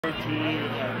Here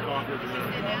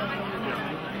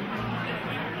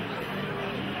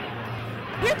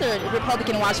at the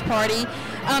Republican Watch Party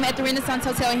at the Renaissance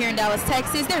Hotel here in Dallas,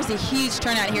 Texas. There's a huge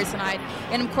turnout here tonight,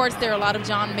 and of course there are a lot of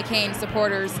John McCain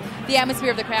supporters. The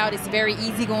atmosphere of the crowd is very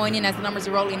easygoing in as the numbers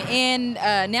are rolling in.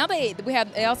 Now they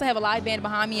also have a live band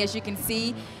behind me, as you can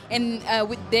see, and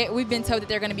we've been told that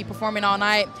they're going to be performing all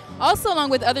night. Also,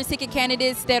 along with other ticket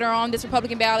candidates that are on this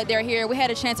Republican ballot, they're here. We had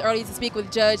a chance earlier to speak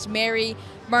with Judge Mary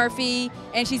Murphy,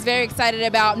 and she's very excited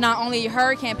about not only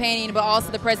her campaigning but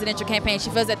also the presidential campaign. She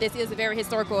feels that this is a very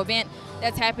historical event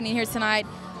that's happening here tonight.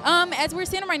 As we're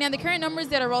seeing right now, the current numbers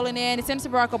that are rolling in, Senator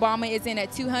Barack Obama is in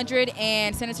at 200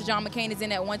 and Senator John McCain is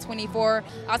in at 124.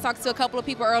 I talked to a couple of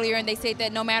people earlier and they said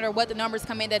that no matter what the numbers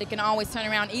come in, that it can always turn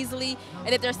around easily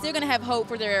and that they're still going to have hope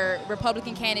for their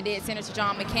Republican candidate, Senator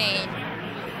John McCain.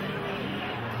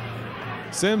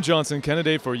 Sam Johnson,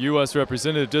 candidate for U.S.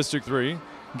 Representative District 3,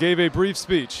 gave a brief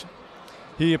speech.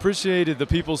 He appreciated the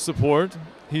people's support.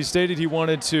 He stated he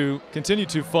wanted to continue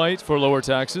to fight for lower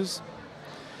taxes.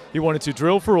 He wanted to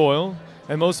drill for oil,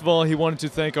 and most of all, he wanted to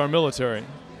thank our military.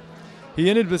 He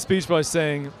ended the speech by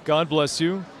saying, "God bless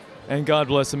you, and God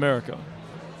bless America."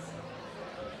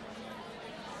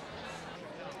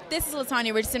 This is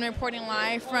Latanya Richardson reporting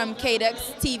live from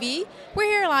KDUX TV. We're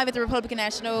here live at the Republican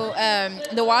National,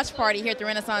 the Watch Party here at the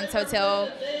Renaissance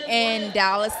Hotel in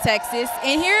Dallas, Texas.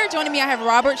 And here joining me, I have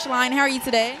Robert Schlein. How are you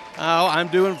today? Oh, I'm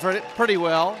doing pretty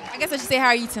well. I guess I should say, how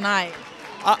are you tonight?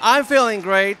 I'm feeling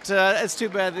great. It's too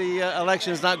bad the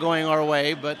election is not going our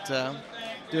way, but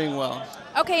doing well.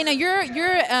 Okay, now you're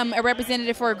a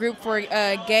representative for a group for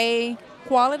gay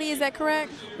equality, is that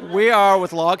correct? We are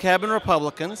with Log Cabin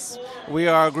Republicans. We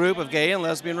are a group of gay and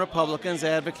lesbian Republicans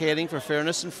advocating for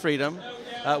fairness and freedom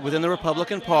within the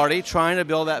Republican Party, trying to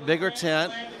build that bigger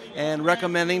tent and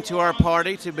recommending to our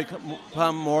party to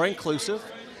become more inclusive,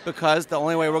 because the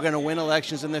only way we're going to win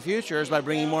elections in the future is by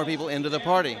bringing more people into the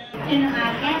party. Are you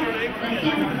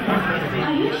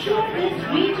sure this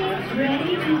region's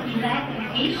ready to elect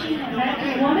an Asian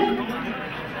American woman?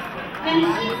 And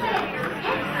she said,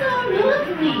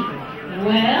 absolutely.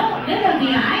 Well, little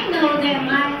did I know that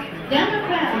my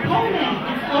Democrat opponent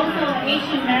is also an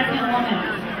Asian American woman.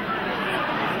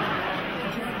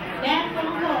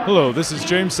 Hello, this is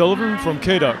James Sullivan from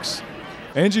KDUX.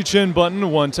 Angie Chen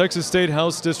Button won Texas State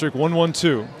House District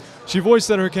 112. She voiced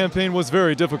that her campaign was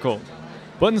very difficult.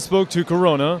 Button spoke to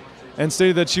Corona and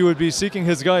stated that she would be seeking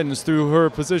his guidance through her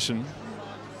position.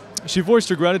 She voiced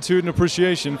her gratitude and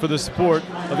appreciation for the support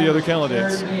of the other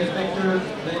candidates. They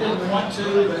didn't want to,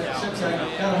 but since I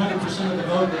got 100% of the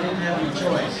vote, they didn't have any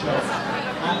choice. So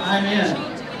I'm in.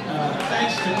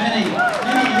 Thanks to many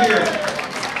years.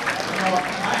 You know,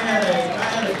 I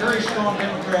had a very strong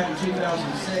Democrat in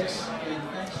 2006.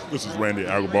 This is Randy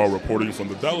Aguebor reporting from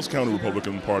the Dallas County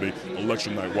Republican Party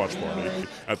Election Night Watch Party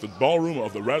at the ballroom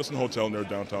of the Radisson Hotel near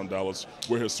downtown Dallas,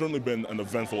 where it has certainly been an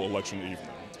eventful election evening.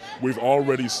 We've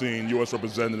already seen U.S.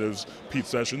 Representatives Pete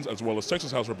Sessions, as well as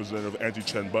Texas House Representative Angie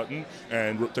Chen Button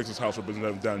and Texas House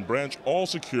Representative Dan Branch all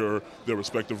secure their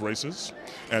respective races.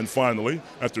 And finally,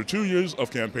 after 2 years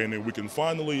of campaigning, we can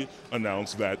finally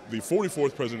announce that the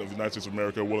 44th President of the United States of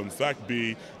America will in fact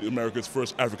be America's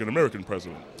first African-American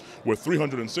president, with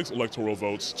 306 electoral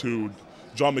votes to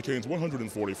John McCain's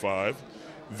 145.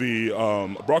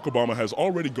 Barack Obama has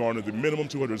already garnered the minimum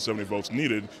 270 votes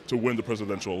needed to win the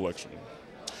presidential election.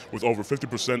 With over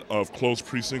 50% of closed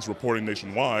precincts reporting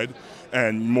nationwide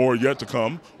and more yet to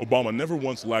come, Obama never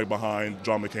once lagged behind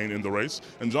John McCain in the race,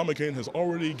 and John McCain has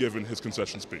already given his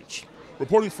concession speech.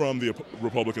 Reporting from the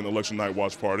Republican Election Night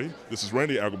Watch Party, this is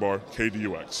Randy Aguebor,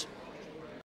 KDUX.